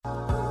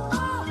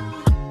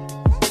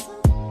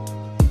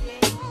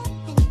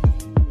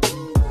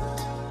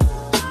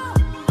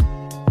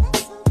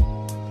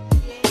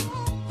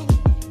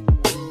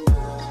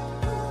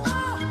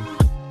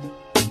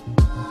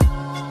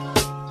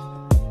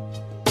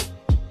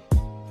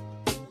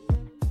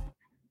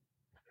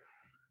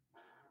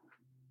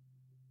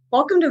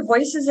Welcome to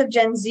Voices of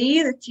Gen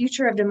Z, the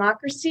Future of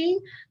Democracy,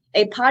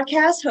 a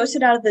podcast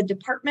hosted out of the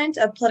Department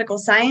of Political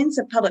Science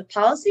and Public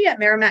Policy at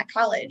Merrimack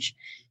College.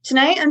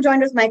 Tonight, I'm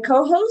joined with my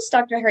co-host,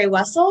 Dr. Harry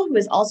Wessel, who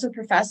is also a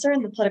professor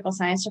in the Political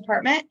Science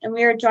Department, and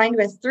we are joined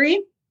with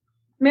three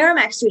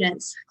Merrimack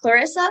students,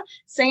 Clarissa,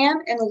 Sam,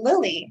 and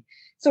Lily.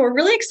 So we're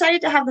really excited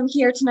to have them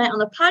here tonight on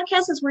the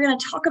podcast as we're going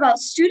to talk about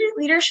student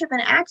leadership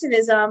and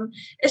activism,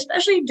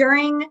 especially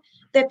during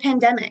the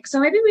pandemic. So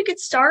maybe we could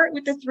start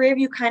with the three of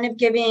you kind of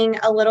giving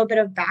a little bit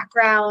of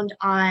background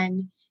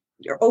on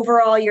your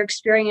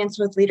experience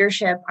with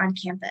leadership on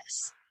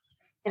campus.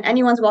 And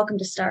anyone's welcome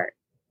to start.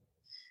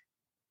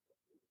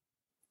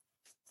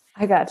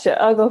 I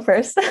gotcha. I'll go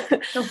first.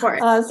 Go for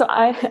it.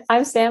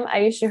 I'm Sam. I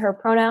use she, her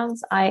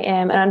pronouns. I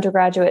am an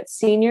undergraduate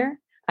senior.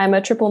 I'm a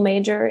triple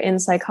major in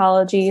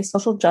psychology,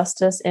 social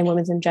justice, and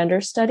women's and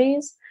gender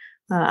studies.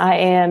 I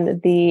am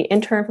the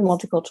intern for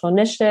Multicultural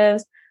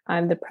Initiatives.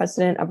 I'm the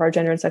president of our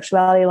Gender and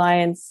Sexuality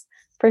Alliance,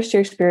 first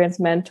year experience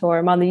mentor.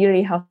 I'm on the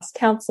Unity House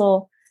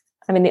Council.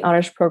 I'm in the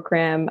honors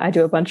program. I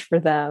do a bunch for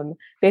them,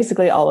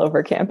 basically all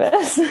over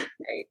campus.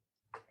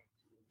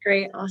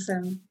 Great.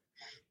 Awesome.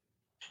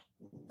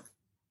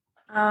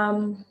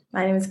 My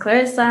name is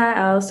Clarissa.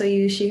 I also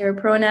use she, her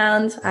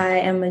pronouns. I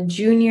am a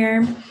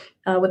junior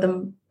with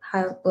a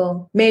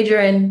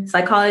major in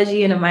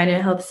psychology and a minor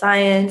in health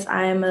science.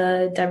 I am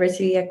a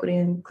diversity, equity,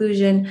 and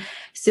inclusion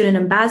student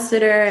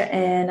ambassador,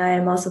 and I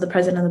am also the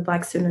president of the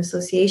Black Student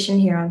Association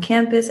here on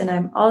campus, and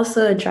I'm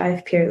also a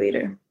Drive peer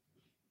leader.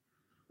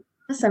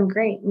 Awesome.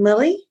 Great.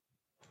 Lily?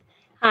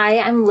 Hi,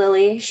 I'm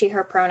Lily, she,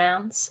 her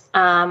pronouns.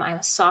 I'm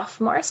a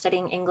sophomore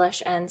studying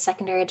English and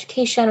secondary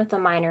education with a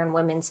minor in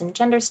women's and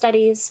gender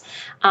studies.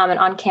 And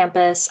on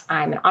campus,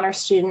 I'm an honor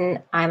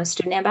student. I'm a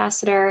student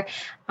ambassador.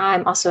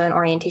 I'm also an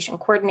orientation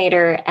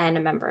coordinator and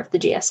a member of the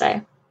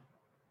GSA.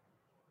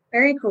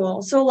 Very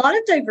cool. So a lot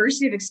of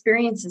diversity of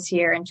experiences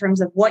here in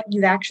terms of what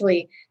you've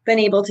actually been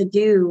able to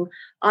do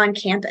on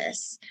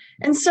campus.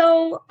 And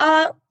so,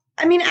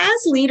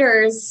 as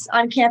leaders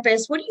on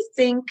campus, what do you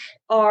think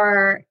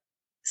are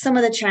some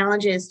of the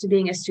challenges to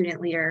being a student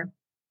leader,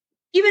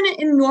 even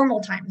in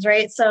normal times,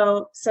 right?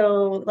 So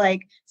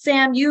like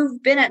Sam,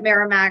 you've been at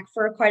Merrimack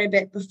for quite a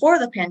bit before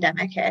the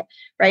pandemic hit,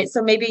 right?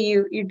 So maybe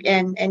you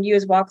and you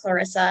as well,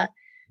 Clarissa.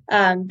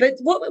 But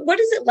what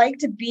is it like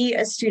to be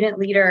a student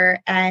leader,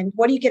 and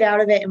what do you get out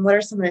of it, and what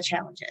are some of the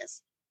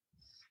challenges?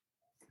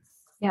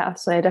 Yeah,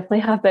 so I definitely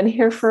have been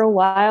here for a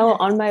while,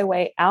 on my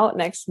way out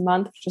next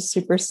month, which is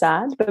super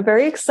sad, but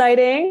very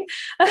exciting.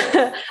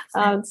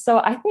 So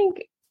I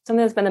think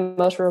something that's been the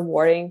most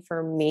rewarding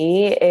for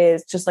me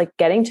is just like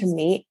getting to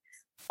meet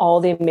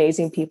all the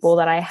amazing people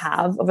that I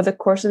have over the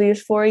course of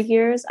these 4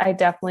 years. I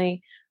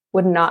definitely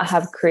would not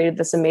have created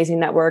this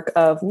amazing network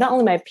of not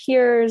only my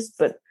peers,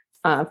 but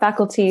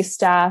faculty,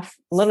 staff,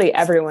 literally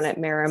everyone at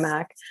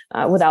Merrimack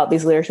without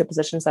these leadership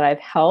positions that I've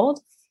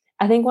held.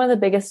 I think one of the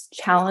biggest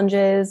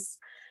challenges,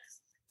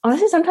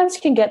 honestly, sometimes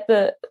you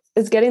can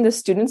is getting the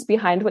students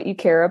behind what you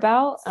care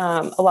about.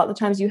 A lot of the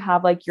times you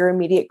have like your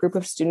immediate group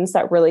of students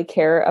that really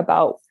care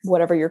about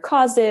whatever your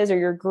cause is or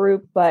your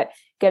group, but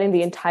getting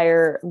the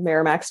entire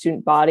Merrimack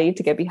student body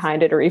to get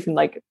behind it, or even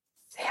like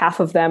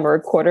half of them or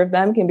a quarter of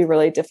them, can be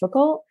really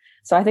difficult.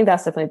 So I think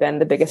that's definitely been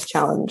the biggest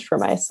challenge for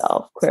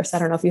myself. Clarissa, I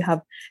don't know if you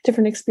have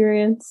different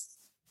experience.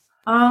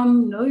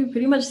 No, you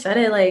pretty much said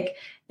it. Like,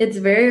 it's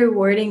very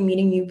rewarding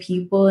meeting new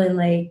people and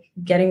like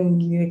getting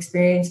new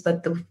experience,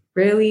 but the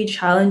really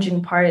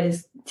challenging part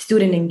is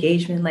student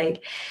engagement.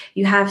 Like,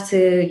 you have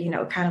to,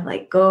 kind of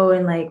like go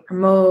and like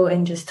promote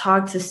and just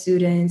talk to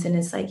students. And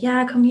it's like,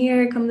 yeah, come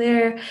here, come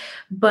there.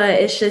 But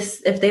it's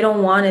just, if they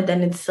don't want it,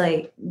 then it's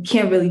like, you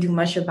can't really do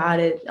much about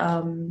it.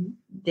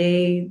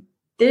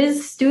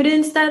 There's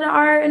students that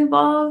are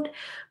involved,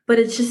 but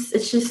it's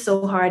just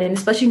so hard. And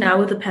especially now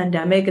with the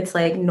pandemic, it's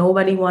like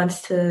nobody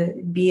wants to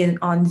be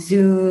on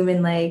Zoom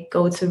and like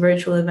go to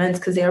virtual events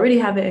because they already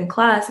have it in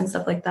class and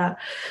stuff like that.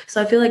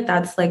 So I feel like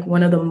that's like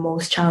one of the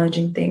most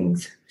challenging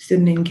things,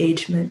 student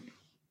engagement.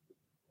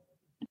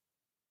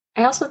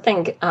 I also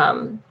think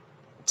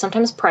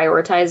sometimes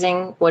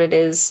prioritizing what it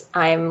is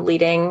I'm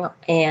leading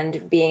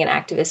and being an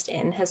activist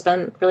in has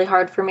been really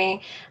hard for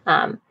me.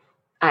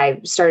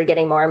 I started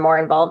getting more and more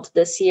involved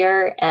this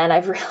year, and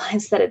I've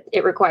realized that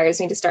it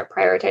requires me to start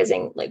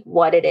prioritizing like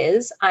what it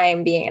is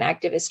I'm being an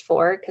activist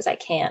for, because I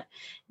can't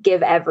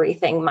give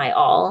everything my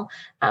all.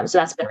 So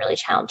that's been really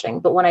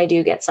challenging. But when I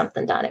do get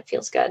something done, it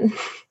feels good. And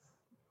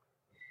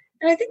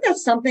I think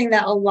that's something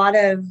that a lot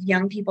of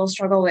young people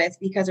struggle with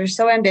because they're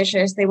so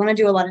ambitious. They want to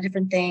do a lot of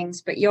different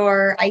things, but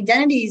your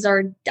identities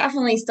are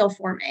definitely still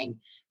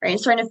forming. Right.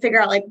 It's trying to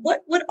figure out like,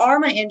 what are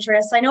my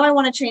interests? I know I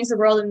want to change the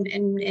world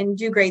and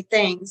do great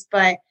things,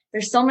 but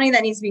there's so many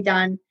that needs to be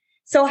done.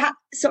 So much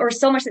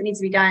that needs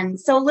to be done.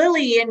 So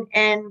Lily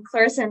and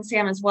Clarissa and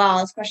Sam as well,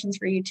 as questions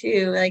for you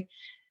too. Like,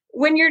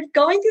 when you're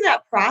going through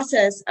that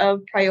process of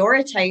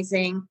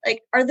prioritizing,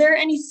 like, are there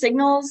any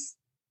signals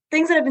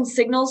things that have been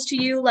signals to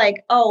you,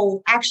 like,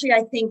 oh, actually,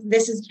 I think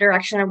this is the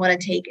direction I want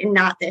to take and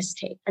not this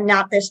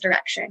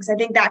direction. Because I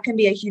think that can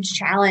be a huge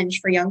challenge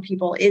for young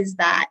people, is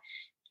that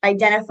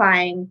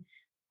identifying,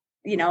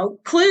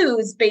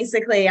 clues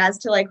basically as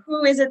to like,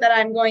 who is it that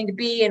I'm going to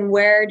be and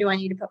where do I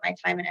need to put my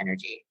time and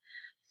energy?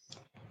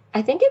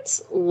 I think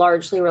it's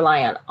largely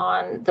reliant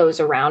on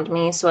those around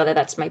me. So whether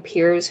that's my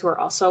peers who are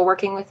also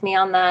working with me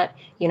on that,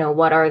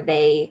 what are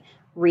they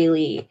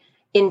really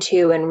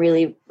into and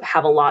really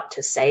have a lot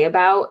to say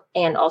about,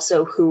 and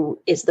also who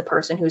is the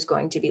person who's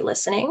going to be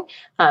listening.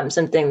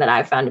 Something that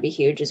I've found to be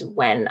huge is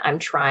when I'm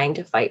trying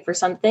to fight for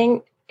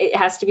something, it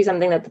has to be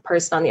something that the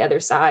person on the other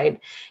side,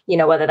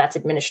 whether that's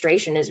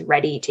administration, is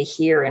ready to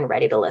hear and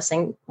ready to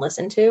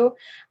listen to.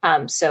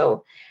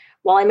 So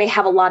while I may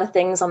have a lot of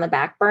things on the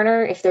back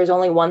burner, if there's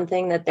only one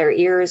thing that their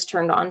ear is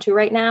turned on to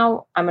right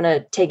now, I'm going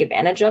to take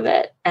advantage of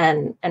it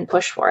and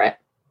push for it.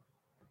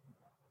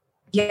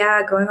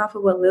 Yeah, going off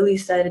of what Lily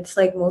said, it's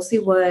like mostly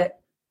what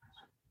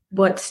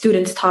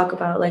students talk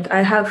about. Like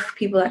I have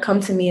people that come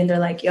to me and they're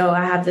like, yo,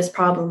 I have this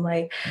problem.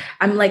 Like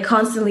I'm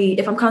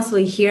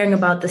constantly hearing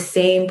about the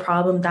same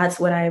problem, that's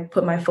what I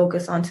put my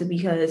focus onto,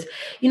 because,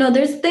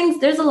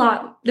 there's a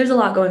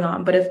lot going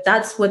on. But if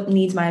that's what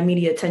needs my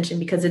immediate attention,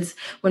 because it's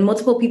when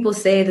multiple people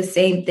say the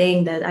same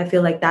thing that I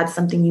feel like that's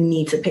something you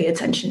need to pay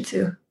attention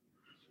to.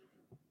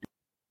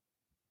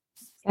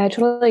 I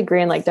totally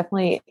agree. And like,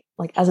 definitely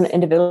like as an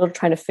individual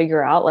trying to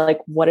figure out like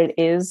what it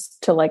is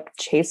to like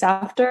chase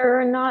after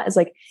or not, is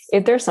like,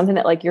 if there's something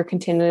that like you're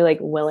continually like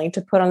willing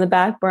to put on the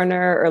back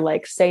burner or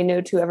like say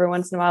no to every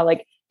once in a while,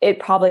 like it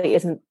probably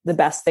isn't the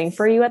best thing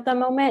for you at the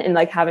moment. And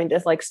like having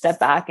to like step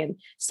back and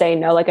say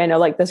no. Like I know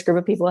like this group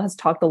of people has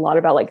talked a lot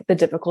about like the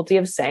difficulty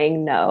of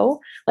saying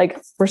no.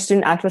 Like we're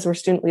student activists, we're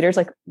student leaders,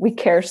 like we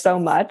care so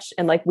much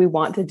and like we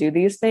want to do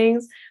these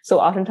things. So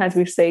oftentimes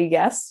we say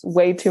yes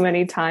way too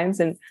many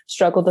times and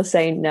struggle to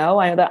say no.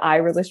 I know that I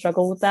really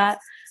struggle with that.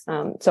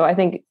 So I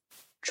think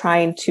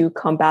trying to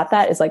combat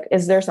that is like,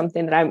 is there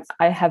something that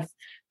I have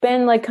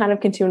been like kind of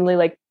continually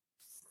like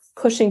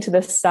pushing to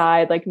the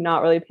side, like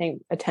not really paying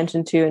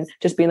attention to, and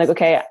just being like,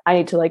 okay, I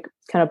need to like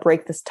kind of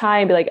break this tie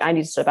and be like, I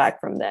need to step back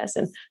from this.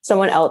 And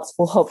someone else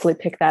will hopefully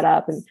pick that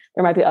up. And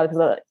there might be other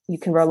people that you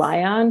can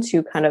rely on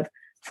to kind of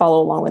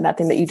follow along with that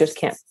thing that you just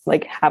can't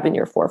like have in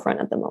your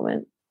forefront at the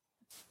moment.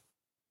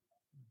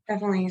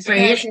 Definitely. So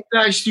hey,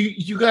 guys, do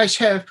you guys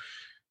have,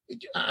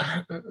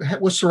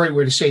 what's the right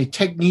way to say it?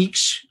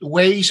 Techniques,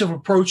 ways of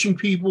approaching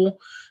people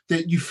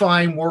that you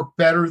find work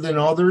better than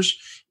others?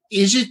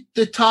 Is it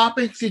the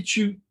topic that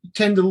you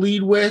tend to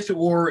lead with,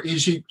 or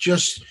is it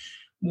just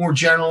more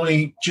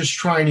generally just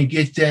trying to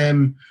get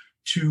them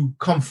to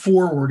come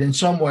forward in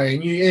some way?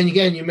 And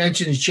again, you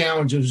mentioned the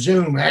challenge of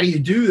Zoom. How do you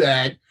do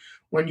that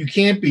when you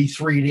can't be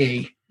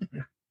 3D?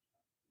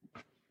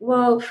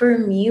 Well, for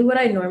me, what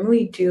I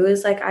normally do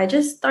is like I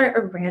just start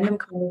a random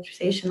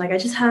conversation. Like I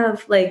just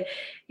have like,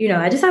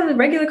 I just have a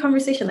regular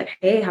conversation like,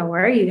 hey, how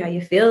are you? How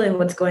you feeling?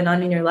 What's going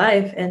on in your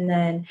life? And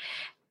then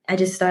I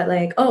just start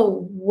like,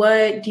 oh,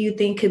 what do you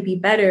think could be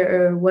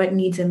better, or what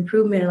needs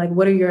improvement? Or like,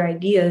 what are your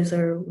ideas,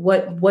 or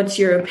what's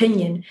your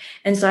opinion?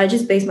 And so I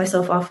just base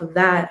myself off of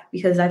that,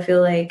 because I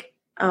feel like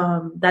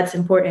that's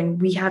important.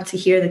 We have to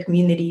hear the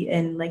community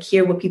and like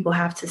hear what people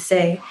have to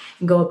say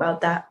and go about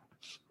that.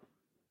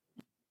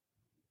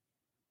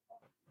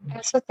 I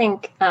also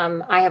think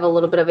I have a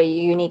little bit of a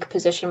unique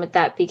position with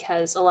that,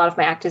 because a lot of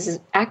my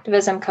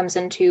activism comes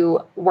into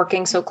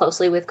working so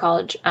closely with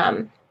college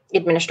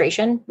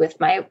administration with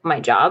my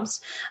jobs.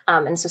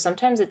 And so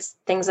sometimes it's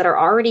things that are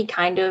already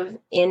kind of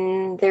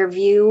in their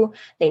view.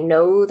 They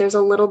know there's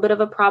a little bit of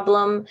a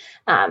problem.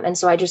 And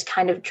so I just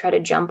kind of try to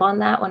jump on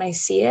that when I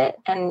see it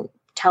and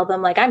tell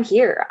them like, I'm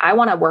here. I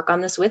want to work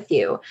on this with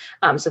you.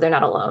 So they're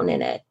not alone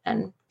in it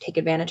and take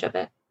advantage of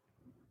it.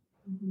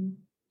 Mm-hmm.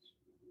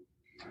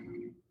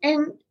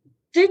 And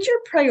did your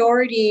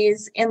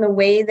priorities and the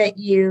way that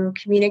you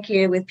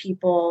communicated with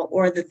people,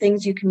 or the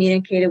things you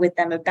communicated with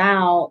them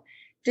about,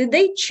 did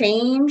they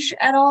change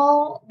at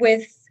all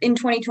in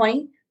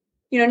 2020?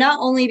 Not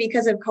only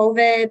because of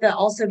COVID, but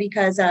also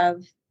because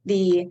of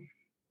the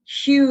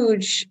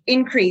huge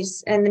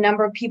increase in the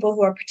number of people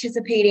who are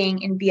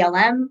participating in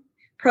BLM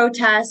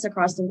protests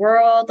across the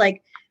world.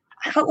 Like,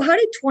 how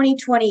did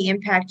 2020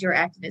 impact your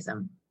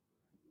activism?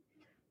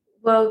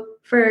 Well,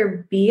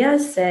 for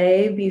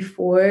BSA,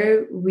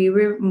 before we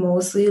were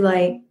mostly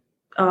like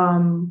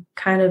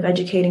kind of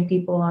educating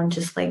people on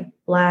just like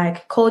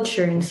Black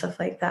culture and stuff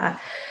like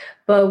that.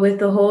 But with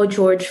the whole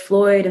George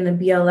Floyd and the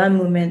BLM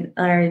movement,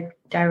 our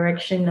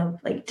direction of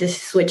like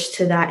just switch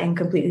to that and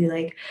completely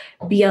like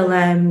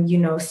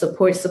BLM,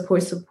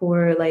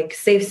 support, like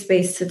safe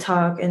space to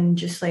talk, and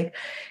just like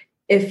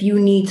if you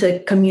need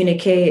to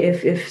communicate,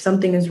 if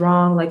something is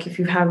wrong, like if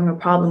you're having a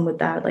problem with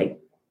that, like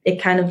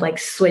it kind of like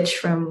switched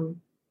from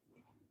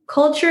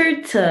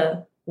culture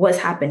to what's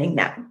happening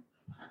now.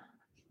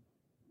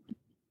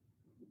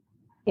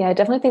 Yeah, I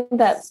definitely think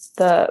that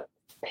the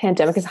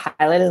pandemic has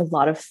highlighted a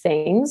lot of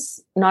things,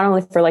 not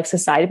only for like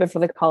society, but for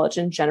the college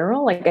in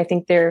general. Like I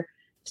think there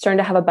starting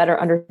to have a better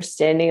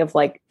understanding of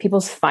like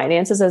people's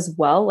finances as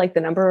well. Like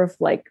the number of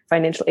like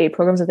financial aid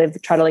programs that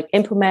they've tried to like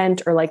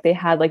implement, or like they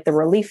had like the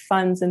relief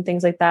funds and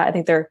things like that. I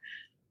think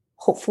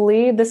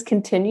hopefully this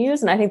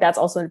continues. And I think that's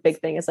also a big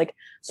thing. Is like,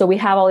 so we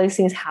have all these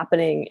things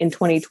happening in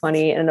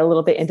 2020 and a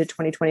little bit into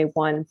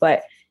 2021,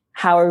 but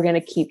how are we going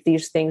to keep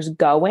these things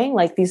going?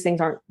 Like these things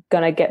aren't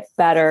going to get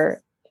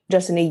better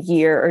just in a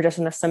year or just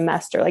in a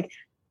semester. Like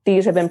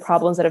these have been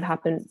problems that have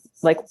happened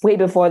like way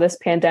before this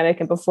pandemic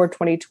and before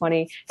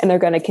 2020, and they're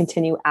going to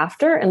continue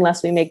after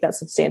unless we make that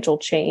substantial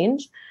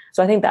change.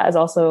 So I think that is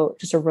also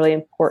just a really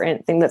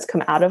important thing that's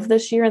come out of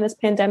this year and this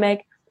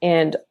pandemic,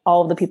 and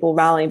all of the people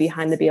rallying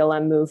behind the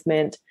BLM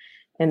movement.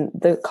 And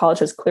the college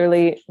has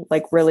clearly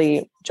like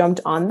really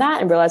jumped on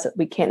that and realized that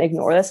we can't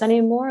ignore this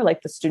anymore.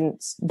 Like the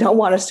students don't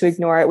want us to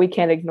ignore it. We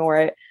can't ignore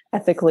it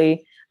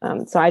ethically.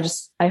 So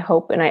I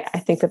hope, and I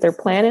think that their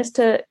plan is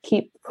to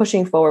keep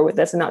pushing forward with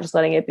this and not just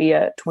letting it be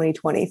a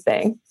 2020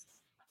 thing.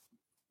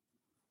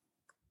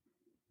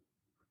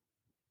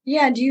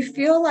 Yeah. Do you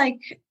feel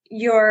like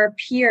your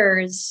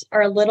peers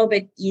are a little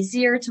bit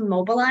easier to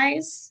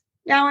mobilize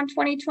now in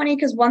 2020?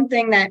 Because one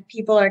thing that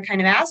people are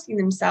kind of asking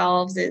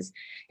themselves is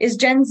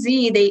Gen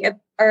Z, they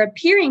are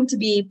appearing to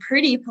be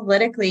pretty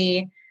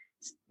politically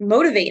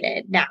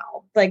motivated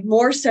now, like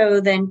more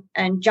so than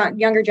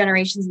younger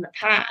generations in the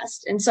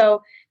past. And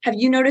so have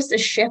you noticed a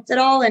shift at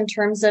all in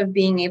terms of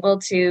being able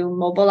to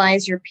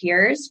mobilize your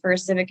peers for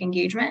civic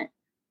engagement?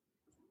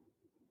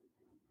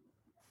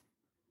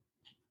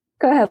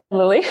 Go ahead,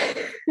 Lily.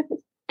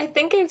 I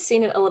think I've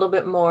seen it a little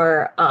bit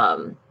more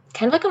kind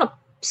of like on a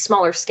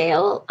smaller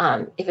scale.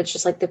 If it's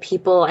just like the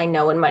people I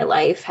know in my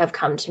life have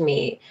come to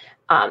me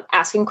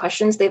asking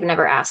questions they've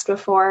never asked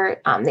before.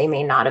 They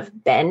may not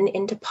have been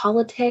into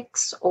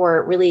politics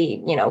or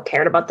really,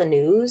 cared about the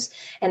news.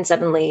 And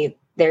suddenly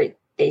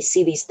they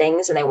see these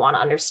things and they want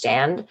to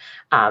understand.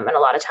 And a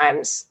lot of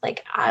times,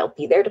 like, I'll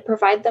be there to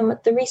provide them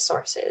with the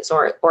resources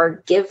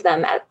or give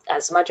them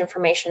as much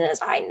information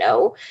as I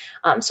know.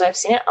 So I've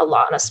seen it a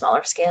lot on a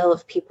smaller scale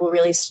of people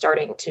really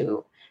starting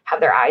to have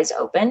their eyes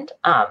opened.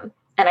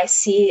 And I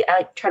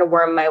try to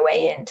worm my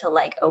way into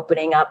like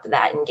opening up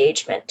that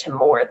engagement to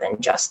more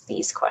than just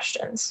these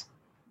questions.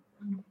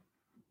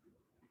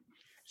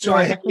 So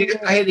I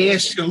had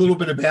asked a little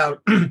bit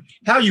about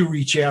how you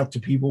reach out to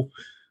people.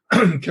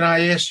 Can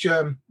I ask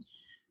you,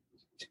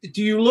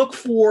 do you look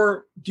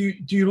for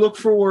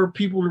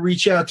people to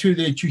reach out to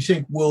that you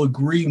think will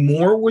agree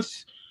more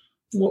with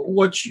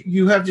what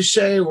you have to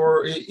say,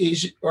 or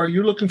are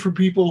you looking for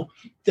people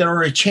that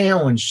are a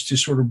challenge to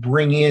sort of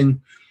bring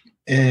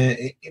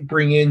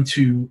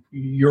into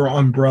your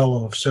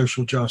umbrella of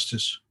social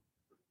justice?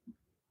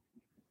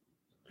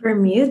 For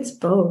me, it's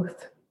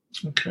both.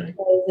 Okay.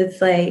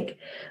 It's like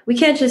we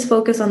can't just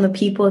focus on the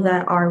people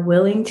that are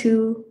willing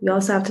to. We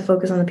also have to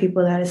focus on the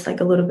people that it's like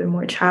a little bit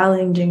more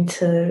challenging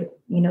to,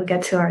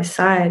 get to our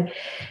side.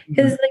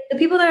 Because like the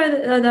people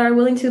that are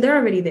willing to, they're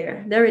already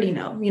there. They already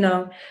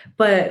know,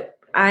 But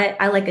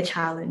I like a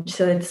challenge.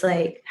 So it's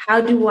like,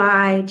 how do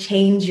I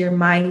change your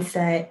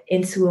mindset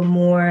into a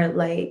more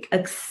like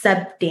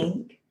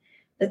accepting,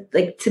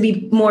 like to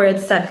be more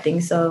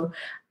accepting? So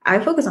I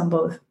focus on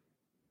both.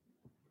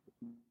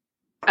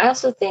 I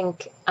also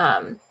think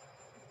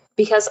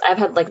because I've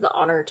had like the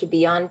honor to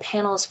be on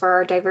panels for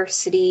our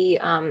diversity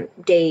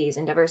days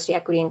and diversity,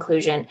 equity,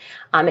 inclusion.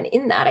 And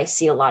in that, I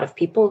see a lot of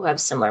people who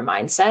have similar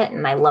mindset,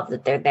 and I love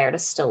that they're there to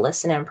still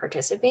listen and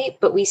participate.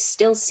 But we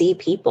still see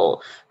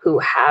people who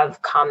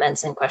have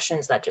comments and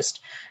questions that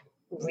just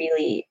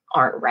really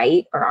aren't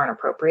right or aren't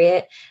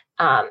appropriate.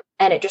 And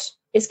it just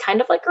is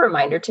kind of like a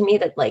reminder to me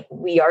that like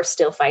we are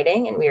still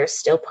fighting and we are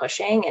still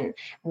pushing, and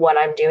what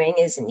I'm doing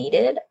is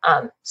needed.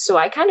 So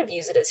I kind of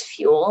use it as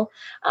fuel.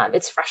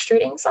 It's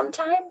frustrating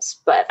sometimes,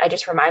 but I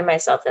just remind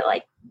myself that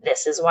like,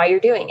 this is why you're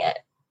doing it.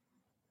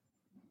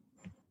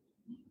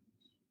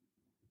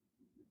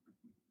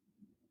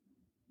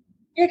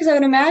 Yeah, because I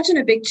would imagine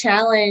a big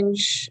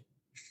challenge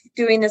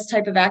doing this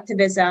type of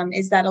activism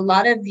is that a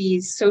lot of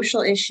these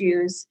social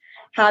issues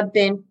have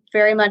been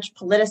very much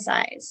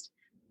politicized,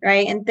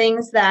 right? And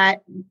things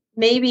that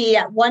maybe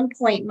at one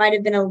point might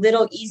have been a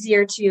little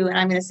easier to, and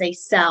I'm going to say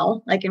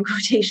sell, like in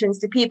quotations,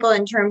 to people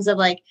in terms of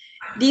like,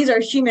 these are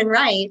human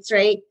rights,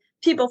 right?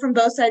 People from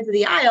both sides of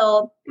the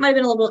aisle, it might have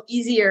been a little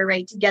easier,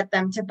 right, to get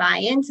them to buy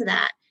into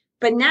that.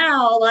 But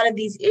now a lot of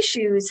these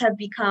issues have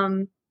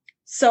become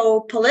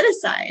so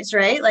politicized,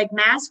 right? Like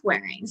mask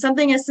wearing,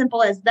 something as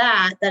simple as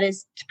that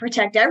is to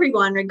protect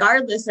everyone,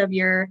 regardless of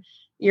your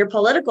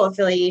political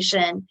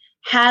affiliation,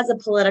 has a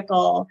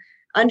political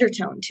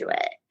undertone to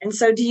it. And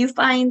so do you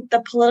find the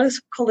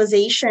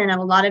politicalization of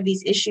a lot of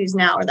these issues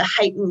now, or the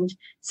heightened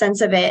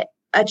sense of it,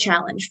 a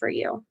challenge for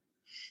you?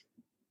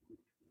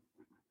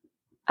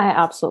 I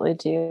absolutely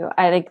do.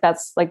 I think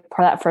that's like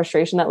part of that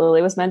frustration that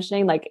Lily was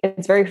mentioning. Like,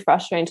 it's very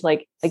frustrating to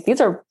like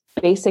these are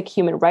basic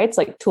human rights.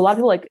 Like, to a lot of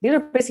people, like, these are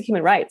basic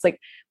human rights. Like,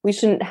 we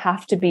shouldn't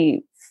have to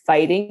be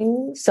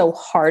fighting so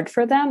hard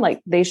for them.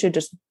 Like, they should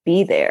just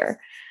be there.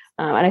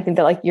 And I think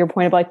that like your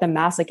point about like the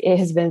mask, like it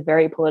has been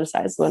very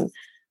politicized. When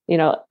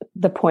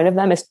the point of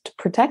them is to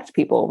protect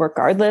people,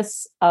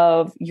 regardless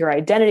of your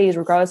identities,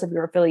 regardless of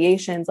your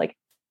affiliations. Like,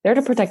 they're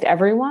to protect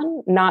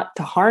everyone, not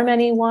to harm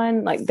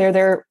anyone. Like, they're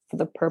there for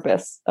the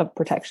purpose of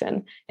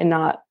protection and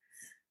not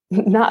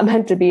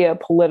meant to be a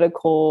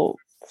political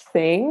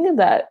thing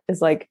that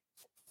is like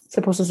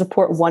supposed to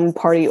support one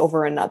party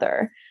over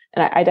another.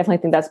 And I definitely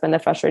think that's been the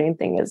frustrating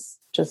thing, is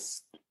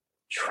just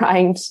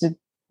trying to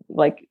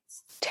like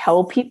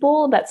tell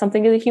people that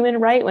something is a human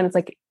right when it's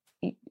like,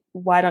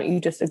 why don't you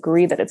just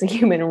agree that it's a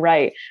human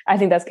right? I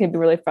think that's going to be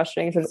really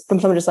frustrating from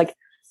someone just like,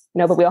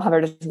 but we all have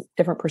our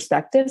different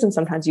perspectives. And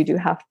sometimes you do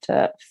have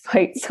to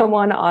fight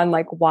someone on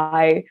like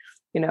why,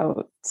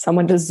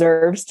 someone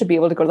deserves to be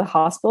able to go to the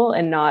hospital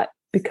and not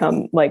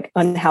become like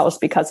unhoused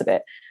because of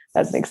it,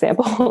 as an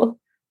example.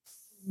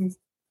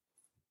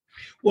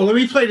 Well, let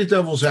me play the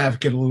devil's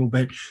advocate a little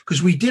bit,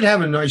 because we did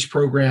have a nice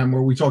program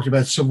where we talked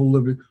about civil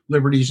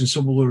liberties and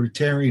civil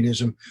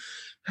libertarianism.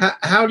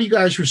 How do you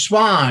guys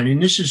respond?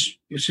 And this is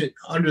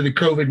under the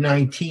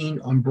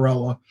COVID-19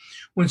 umbrella,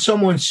 when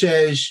someone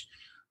says,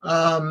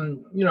 I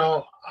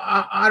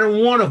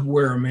don't want to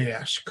wear a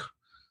mask.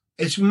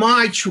 It's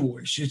my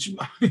choice.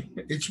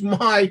 It's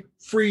my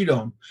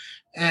freedom.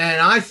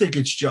 And I think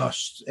it's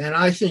just, and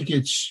I think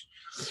it's,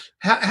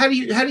 how do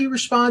you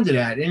respond to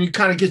that? And it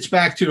kind of gets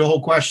back to the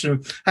whole question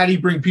of how do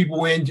you bring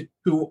people in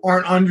who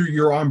aren't under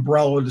your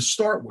umbrella to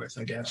start with,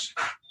 I guess.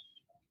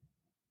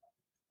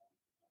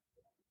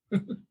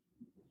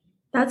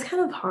 That's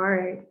kind of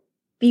hard,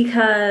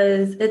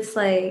 because it's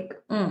like,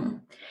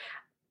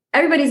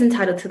 everybody's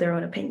entitled to their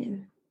own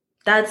opinion.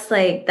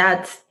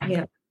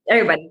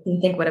 Everybody can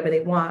think whatever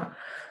they want.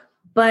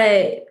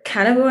 But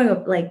kind of going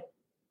up, like,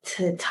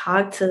 to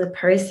talk to the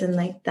person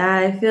like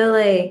that, I feel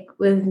like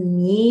with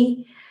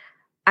me,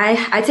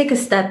 I take a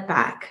step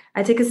back.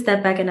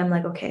 And I'm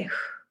like, okay,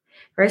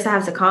 first I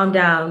have to calm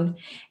down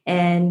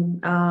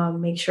and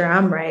make sure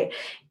I'm right.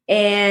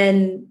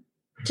 And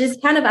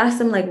just kind of ask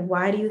them, like,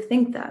 why do you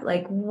think that?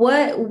 Like,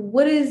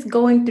 what is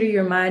going through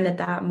your mind at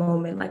that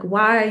moment? Like,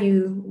 why do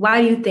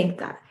you think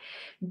that?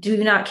 Do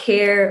you not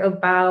care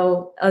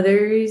about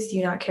others? Do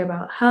you not care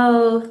about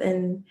health?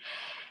 And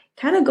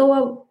kind of go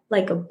out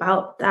like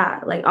about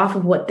that, like off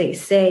of what they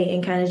say,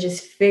 and kind of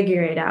just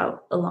figure it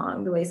out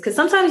along the ways. Because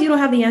sometimes you don't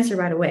have the answer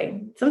right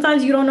away.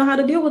 Sometimes you don't know how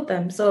to deal with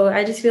them. So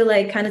I just feel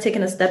like kind of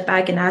taking a step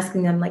back and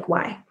asking them, like,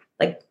 why?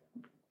 Like,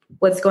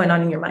 what's going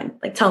on in your mind?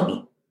 Like, tell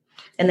me.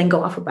 And then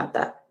go off about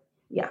that.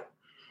 Yeah.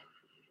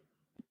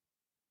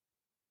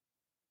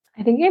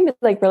 I think it can be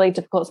like really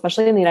difficult,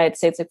 especially in the United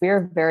States. Like, we are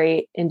a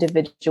very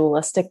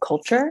individualistic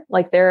culture.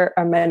 Like, there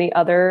are many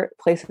other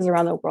places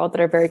around the world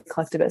that are very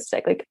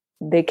collectivistic. Like,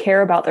 they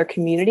care about their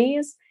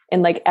communities,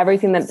 and like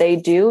everything that they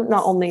do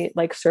not only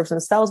like serves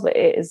themselves, but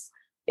it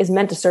is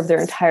meant to serve their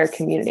entire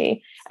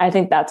community. And I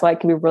think that's why it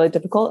can be really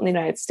difficult in the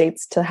United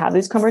States to have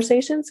these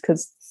conversations,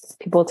 because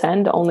people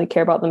tend to only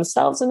care about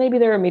themselves and maybe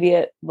their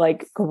immediate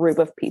like group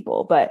of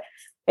people. But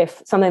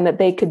if something that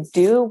they could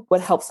do would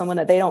help someone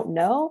that they don't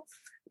know,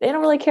 they don't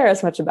really care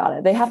as much about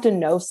it. They have to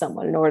know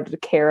someone in order to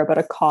care about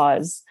a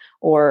cause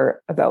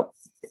or about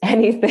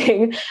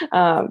anything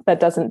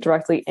that doesn't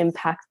directly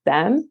impact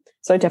them.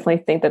 So I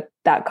definitely think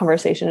that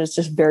conversation is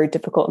just very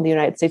difficult in the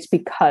United States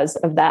because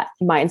of that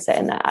mindset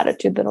and that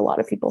attitude that a lot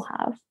of people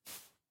have.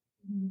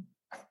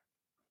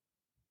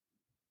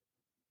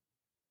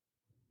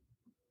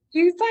 Do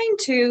you find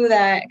too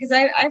that, because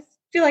I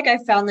feel like I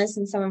found this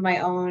in some of my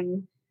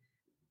own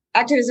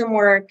activism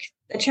work,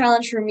 the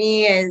challenge for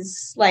me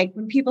is like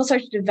when people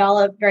start to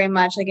develop very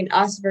much like an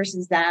us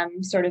versus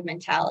them sort of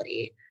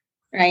mentality,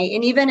 right?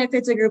 And even if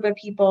it's a group of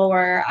people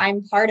where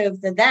I'm part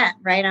of the them,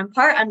 right?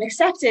 I'm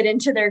accepted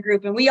into their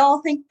group and we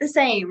all think the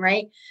same,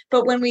 right?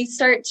 But when we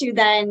start to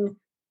then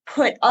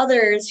put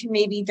others who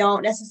maybe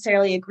don't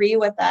necessarily agree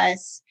with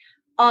us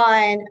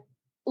on,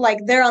 like,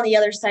 they're on the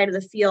other side of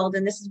the field,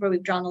 and this is where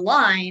we've drawn the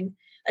line,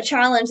 a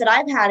challenge that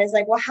I've had is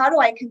like, well, how do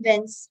I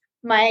convince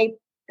my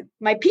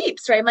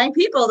peeps, right? My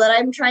people that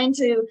I'm trying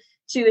to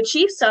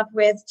achieve stuff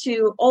with,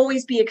 to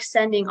always be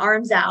extending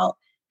arms out,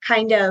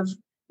 kind of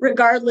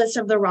regardless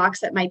of the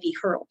rocks that might be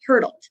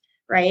hurdled,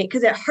 right?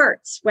 Because it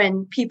hurts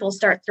when people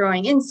start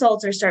throwing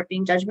insults or start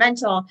being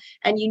judgmental,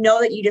 and you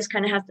know that you just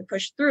kind of have to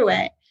push through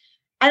it.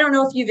 I don't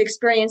know if you've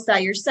experienced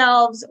that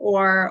yourselves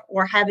or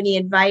have any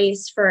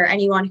advice for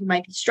anyone who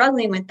might be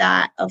struggling with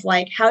that, of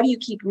like, how do you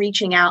keep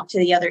reaching out to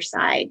the other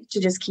side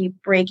to just keep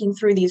breaking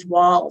through these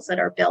walls that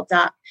are built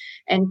up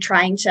and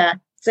trying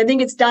to, so I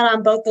think it's done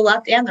on both the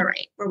left and the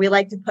right, where we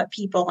like to put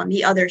people on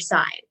the other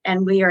side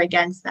and we are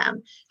against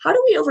them. How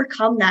do we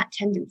overcome that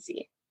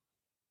tendency?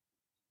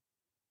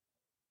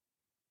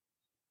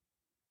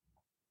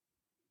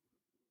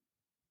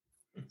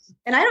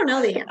 And I don't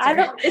know the answer. I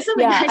don't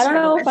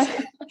know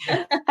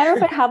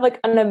if I have like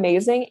an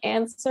amazing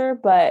answer,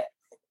 but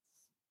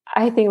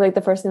I think like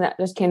the first thing that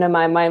just came to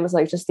my mind was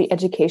like just the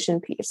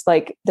education piece.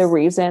 Like the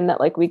reason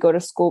that like we go to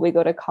school, we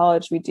go to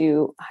college, we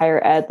do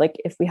higher ed, like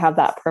if we have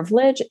that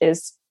privilege,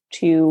 is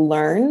to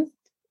learn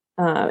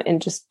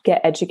and just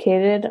get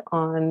educated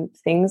on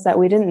things that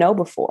we didn't know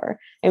before.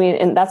 I mean,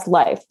 and that's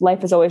life.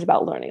 Life is always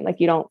about learning. Like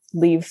you don't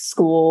leave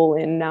school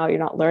and now you're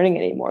not learning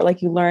anymore.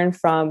 Like you learn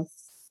from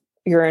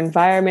your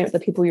environment, the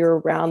people you're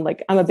around.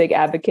 Like I'm a big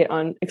advocate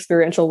on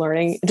experiential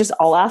learning, just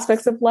all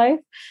aspects of life.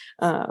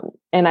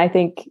 And I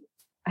think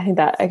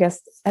that, I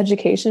guess,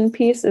 education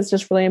piece is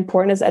just really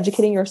important, is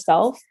educating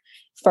yourself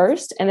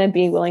first and then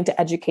being willing to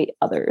educate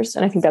others.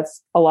 And I think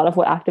that's a lot of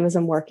what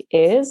activism work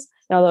is.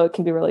 And although it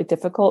can be really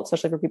difficult,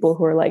 especially for people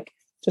who are like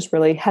just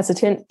really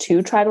hesitant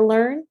to try to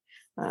learn,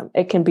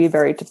 it can be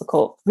very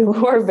difficult. People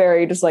who are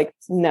very just like,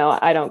 no,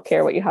 I don't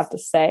care what you have to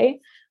say.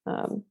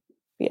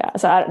 Yeah,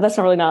 so that's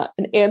not really not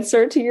an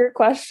answer to your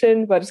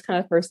question, but it's kind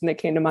of the first thing that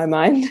came to my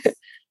mind.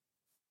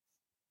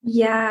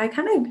 Yeah,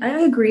 I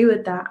agree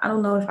with that. I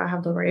don't know if I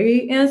have the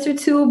right answer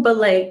to, but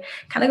like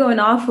kind of going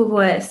off of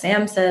what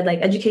Sam said, like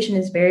education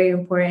is very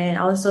important.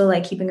 Also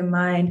like keeping in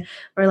mind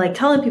or like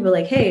telling people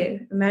like,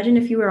 hey, imagine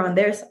if you were on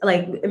their,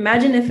 like,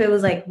 imagine if it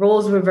was like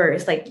roles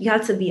reversed, like you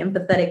have to be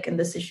empathetic in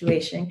the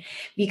situation,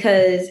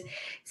 because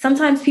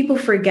sometimes people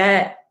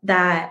forget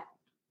that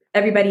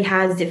everybody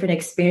has different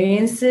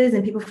experiences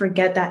and people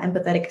forget that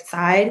empathetic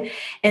side.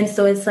 And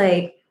so it's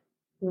like,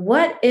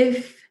 what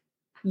if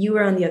you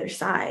were on the other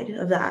side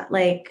of that?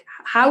 Like,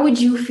 how would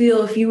you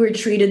feel if you were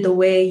treated the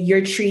way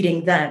you're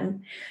treating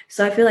them?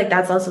 So I feel like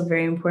that's also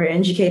very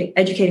important,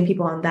 educating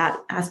people on that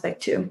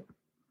aspect too.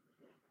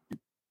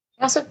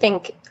 I also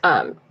think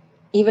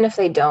even if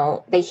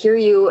they hear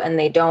you and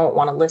they don't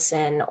want to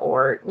listen,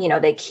 or,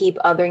 they keep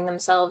othering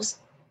themselves,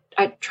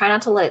 I try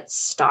not to let it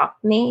stop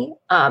me.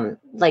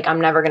 Like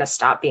I'm never going to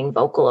stop being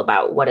vocal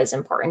about what is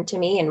important to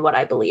me and what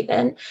I believe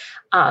in.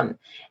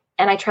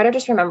 And I try to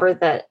just remember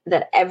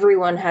that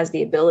everyone has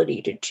the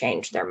ability to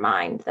change their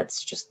mind.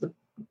 That's just the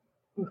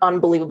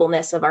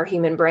unbelievableness of our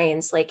human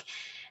brains. Like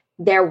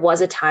there was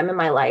a time in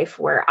my life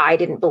where I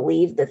didn't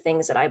believe the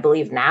things that I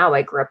believe now.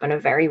 I grew up in a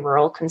very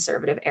rural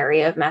conservative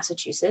area of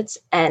Massachusetts,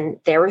 and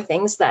there were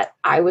things that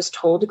I was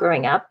told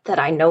growing up that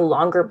I no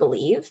longer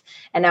believe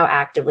and now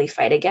actively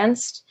fight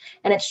against.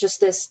 And it's just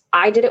this,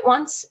 I did it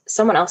once,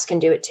 someone else can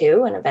do it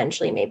too, and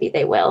eventually maybe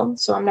they will.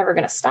 So I'm never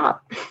going to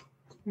stop.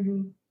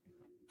 Mm-hmm.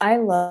 I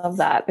love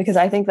that, because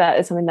I think that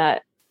is something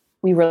that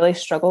we really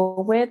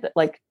struggle with.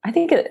 Like, I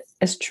think it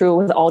is true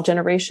with all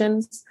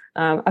generations.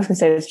 I was gonna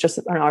say it's just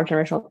an our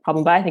generational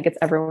problem, but I think it's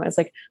everyone. It's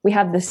like we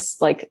have this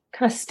like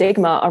kind of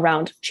stigma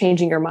around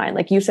changing your mind.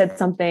 Like you said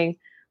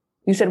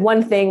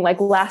one thing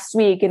like last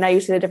week and now you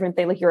said a different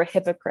thing, like you're a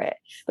hypocrite.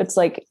 But it's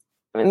like,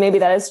 maybe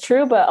that is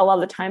true, but a lot of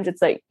the times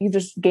it's like you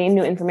just gain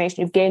new information,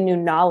 you've gained new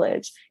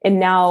knowledge, and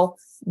now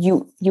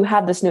you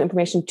have this new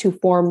information to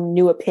form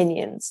new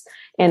opinions.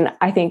 And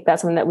I think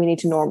that's something that we need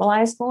to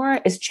normalize more,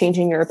 is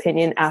changing your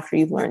opinion after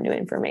you've learned new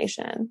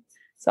information.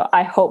 So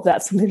I hope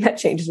that's something that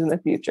changes in the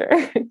future.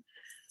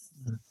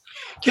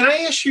 Can I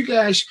ask you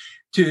guys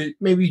to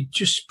maybe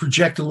just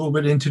project a little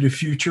bit into the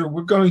future?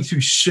 We're going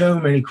through so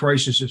many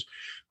crises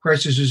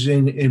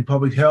in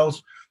public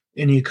health,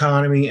 in the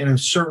economy, and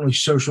certainly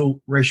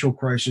social, racial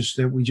crisis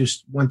that we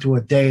just went through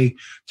a day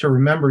to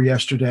remember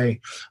yesterday.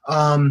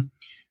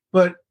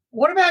 But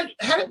what about,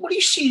 what do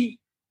you see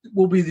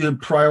will be the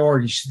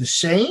priorities? The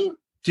same,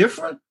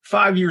 different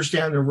 5 years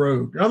down the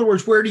road? In other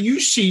words, where do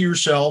you see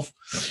yourself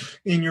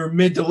in your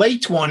mid to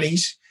late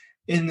 20s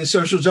in the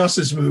social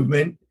justice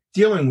movement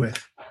dealing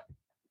with?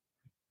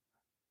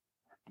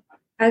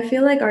 I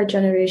feel like our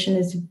generation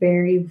is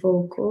very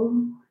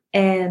vocal,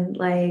 and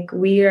like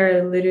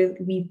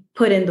we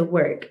put in the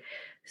work.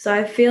 So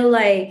I feel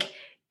like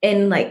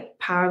in like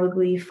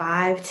probably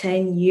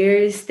 5-10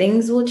 years,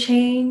 things will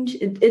change.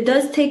 It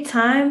does take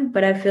time,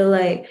 but I feel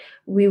like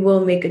we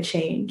will make a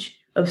change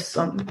of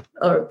something.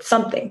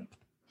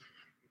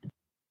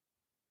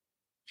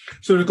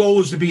 So the goal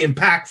is to be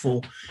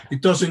impactful.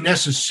 It doesn't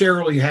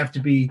necessarily have to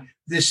be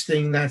this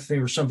thing, that thing,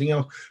 or something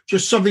else.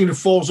 Just something that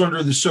falls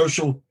under the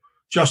social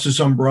justice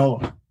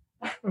umbrella.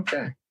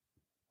 Okay.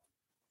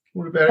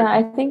 What about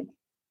it?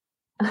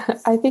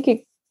 I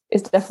think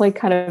it's definitely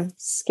kind of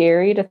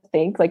scary to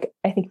think. Like,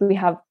 I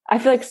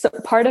feel like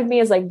part of me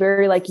is like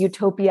very like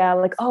utopia,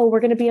 like, oh, we're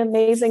going to be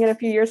amazing in a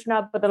few years from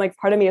now. But then like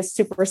part of me is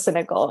super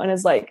cynical and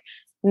is like,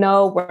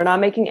 no, we're not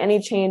making any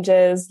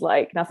changes.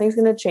 Like nothing's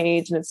going to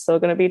change and it's still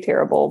going to be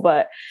terrible.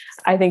 But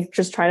I think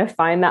just trying to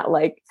find that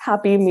like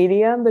happy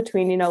medium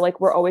between,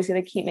 like we're always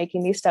going to keep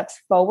making these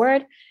steps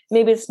forward.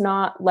 Maybe it's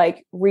not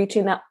like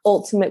reaching that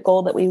ultimate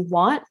goal that we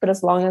want, but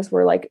as long as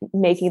we're like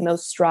making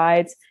those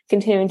strides,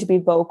 continuing to be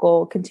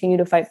vocal, continue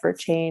to fight for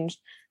change,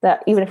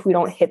 that even if we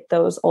don't hit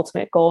those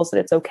ultimate goals, that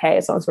it's okay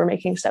as long as we're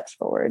making steps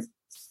forward.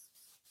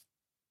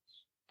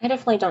 I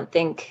definitely don't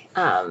think,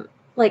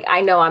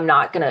 I know I'm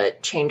not going to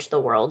change the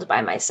world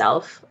by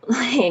myself.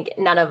 Like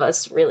none of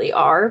us really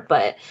are,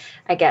 but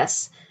I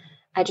guess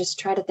I just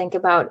try to think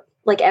about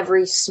like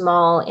every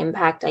small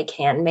impact I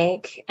can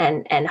make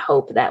and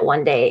hope that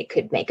one day it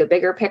could make a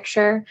bigger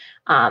picture.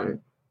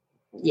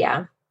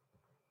 Yeah.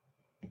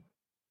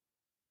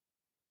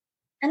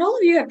 And all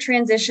of you have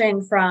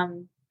transitioned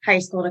from high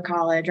school to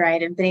college,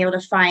 right? And been able to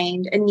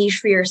find a niche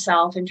for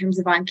yourself in terms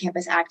of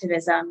on-campus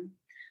activism.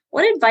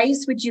 What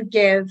advice would you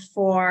give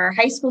for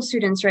high school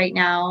students right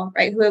now,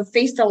 right, who have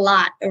faced a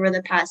lot over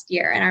the past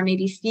year and are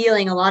maybe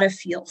feeling a lot of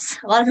feels,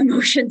 a lot of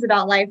emotions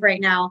about life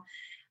right now,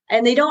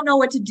 and they don't know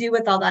what to do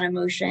with all that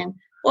emotion?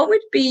 What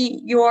would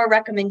be your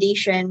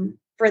recommendation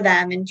for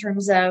them in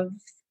terms of,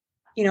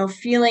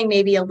 feeling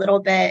maybe a little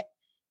bit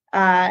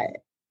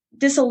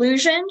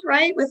disillusioned,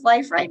 right, with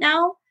life right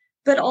now,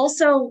 but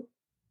also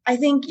I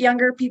think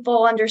younger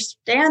people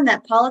understand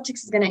that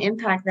politics is going to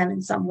impact them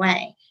in some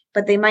way,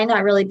 but they might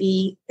not really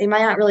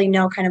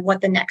know kind of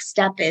what the next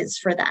step is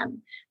for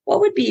them.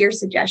 What would be your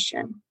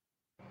suggestion?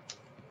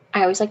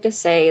 I always like to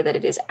say that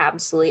it is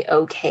absolutely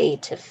okay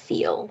to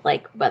feel,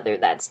 like whether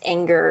that's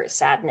anger,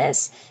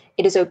 sadness.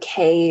 It is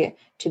okay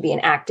to be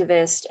an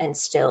activist and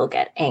still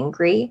get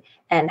angry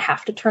and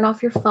have to turn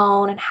off your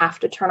phone and have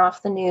to turn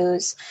off the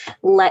news.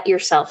 Let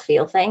yourself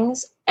feel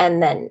things.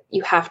 And then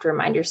you have to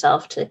remind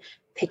yourself to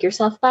pick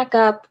yourself back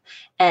up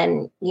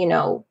and,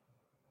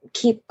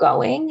 keep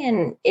going.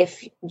 And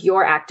if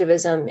your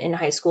activism in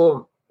high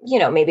school,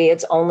 maybe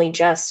it's only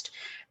just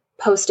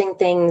posting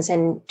things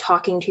and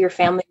talking to your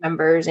family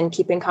members and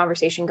keeping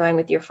conversation going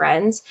with your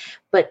friends,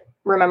 but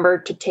remember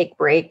to take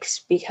breaks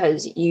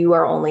because you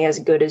are only as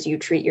good as you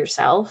treat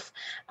yourself.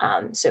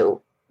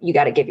 So you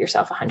got to give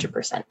yourself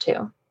 100%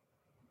 too.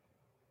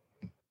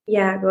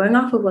 Yeah, going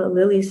off of what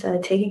Lily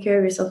said, taking care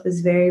of yourself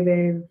is very,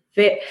 very,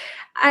 very,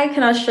 I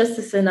cannot stress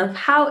this enough,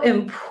 how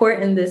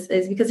important this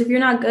is, because if you're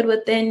not good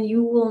within,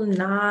 you will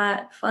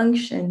not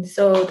function.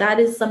 So that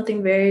is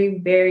something very,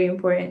 very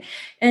important.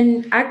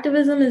 And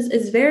activism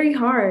is very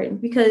hard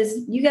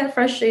because you get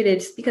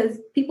frustrated because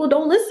people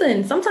don't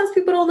listen. Sometimes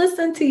people don't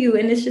listen to you.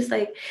 And it's just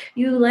like,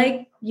 you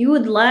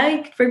would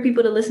like for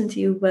people to listen to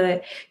you,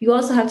 but you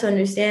also have to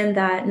understand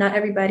that not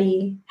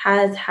everybody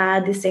has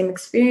had the same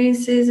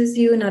experiences as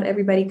you. Not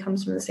everybody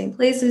comes from the same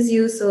place as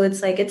you. So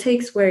it's like, it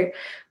takes work,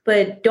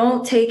 but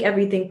don't take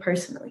everything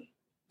personally.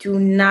 Do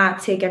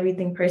not take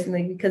everything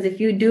personally, because if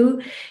you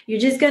do, you're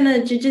just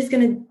gonna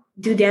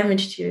do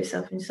damage to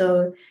yourself. And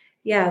so,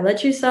 yeah,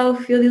 let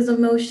yourself feel these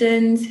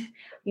emotions,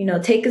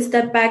 take a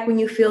step back when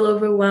you feel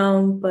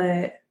overwhelmed,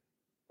 but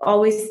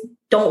always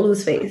don't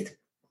lose faith.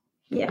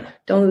 Yeah,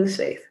 don't lose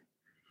faith.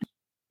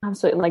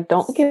 Absolutely. Like,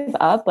 don't give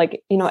up.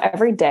 Like,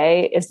 every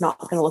day is not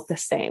going to look the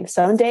same.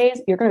 Some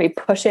days you're going to be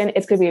pushing,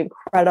 it's going to be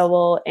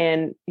incredible,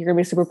 and you're going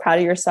to be super proud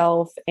of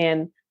yourself.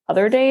 And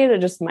other days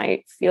it just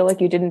might feel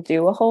like you didn't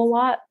do a whole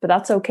lot, but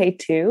that's okay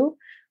too.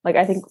 Like,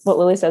 I think what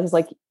Lily says is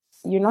like,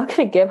 you're not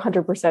going to give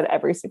 100%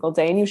 every single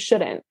day, and you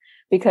shouldn't,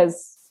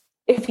 because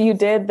if you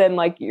did, then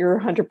like your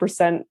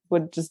 100%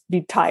 would just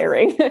be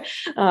tiring.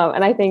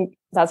 And I think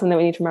that's something that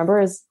we need to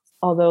remember is,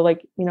 although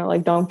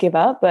don't give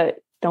up, but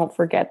don't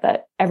forget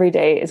that every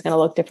day is going to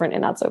look different,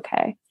 and that's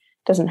okay.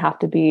 It doesn't have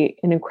to be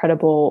an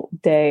incredible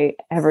day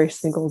every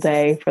single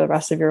day for the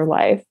rest of your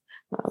life.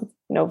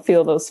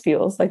 Feel those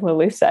feels, like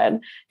Lily said,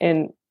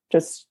 and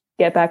just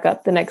get back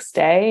up the next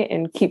day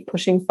and keep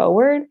pushing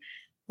forward.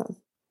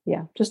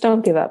 Just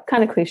don't give up.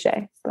 Kind of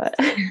cliche, but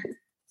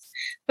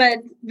but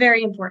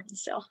very important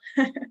still.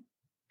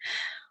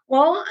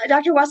 Well,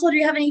 Dr. Wessel, do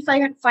you have any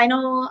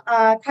final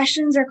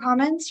questions or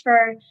comments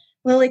for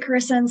Lily,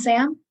 Carissa, and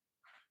Sam?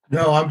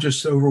 No, I'm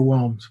just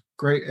overwhelmed.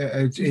 Great.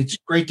 It's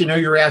great to know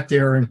you're out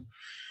there and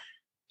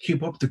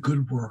keep up the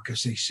good work,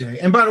 as they say.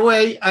 And by the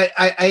way,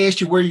 I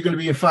asked you where you're going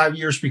to be in 5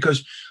 years,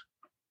 because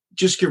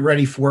just get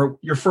ready for it.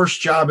 Your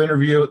first job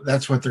interview,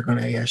 that's what they're going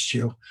to ask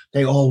you.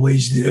 They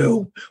always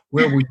do.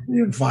 Where will you be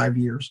in 5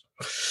 years?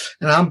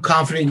 And I'm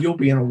confident you'll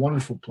be in a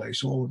wonderful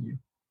place, all of you.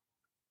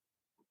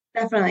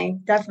 Definitely.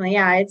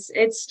 Yeah,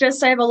 it's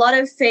just, I have a lot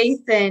of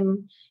faith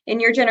in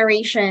your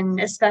generation,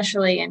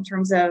 especially in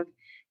terms of,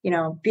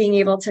 being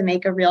able to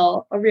make a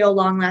real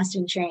long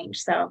lasting change.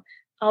 So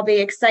I'll be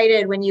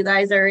excited when you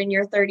guys are in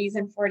your 30s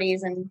and 40s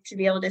and to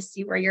be able to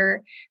see where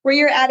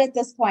you're at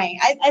this point.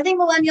 I think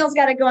millennials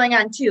got it going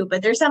on too,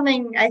 but there's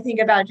something I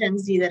think about Gen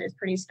Z that is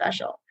pretty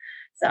special.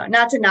 So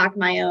not to knock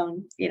my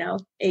own,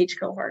 age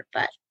cohort,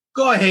 but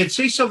go ahead,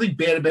 say something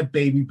bad about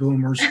baby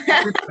boomers.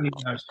 I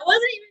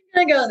wasn't even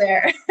going to go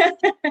there.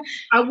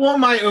 I want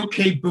my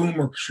okay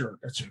boomer shirt.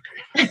 That's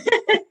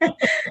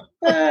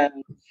okay.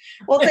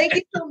 Well, thank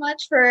you so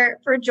much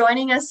for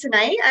joining us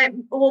tonight.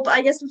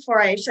 I guess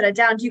before I shut it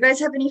down, do you guys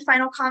have any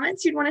final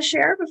comments you'd want to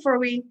share before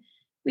we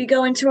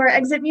go into our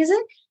exit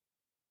music?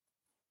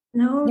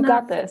 No, you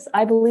got this.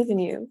 I believe in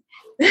you.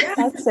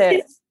 That's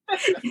it.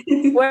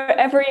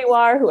 Wherever you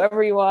are,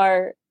 whoever you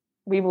are,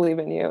 we believe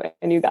in you,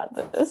 and you got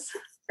this.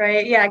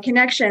 Right. Yeah.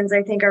 Connections,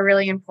 I think, are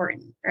really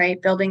important,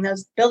 right? Building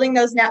those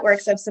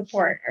networks of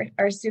support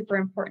are super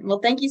important. Well,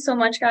 thank you so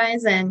much,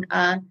 guys. And,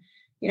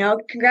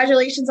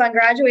 congratulations on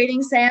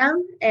graduating,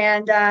 Sam.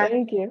 And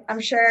thank you. I'm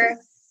sure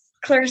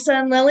Clarissa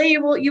and Lily,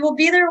 you will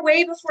be there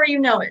way before you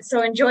know it.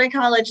 So enjoy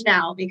college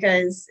now,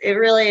 because it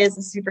really is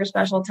a super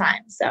special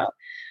time. So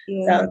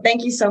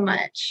thank you so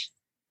much.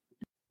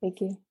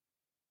 Thank you.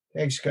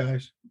 Thanks,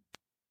 guys.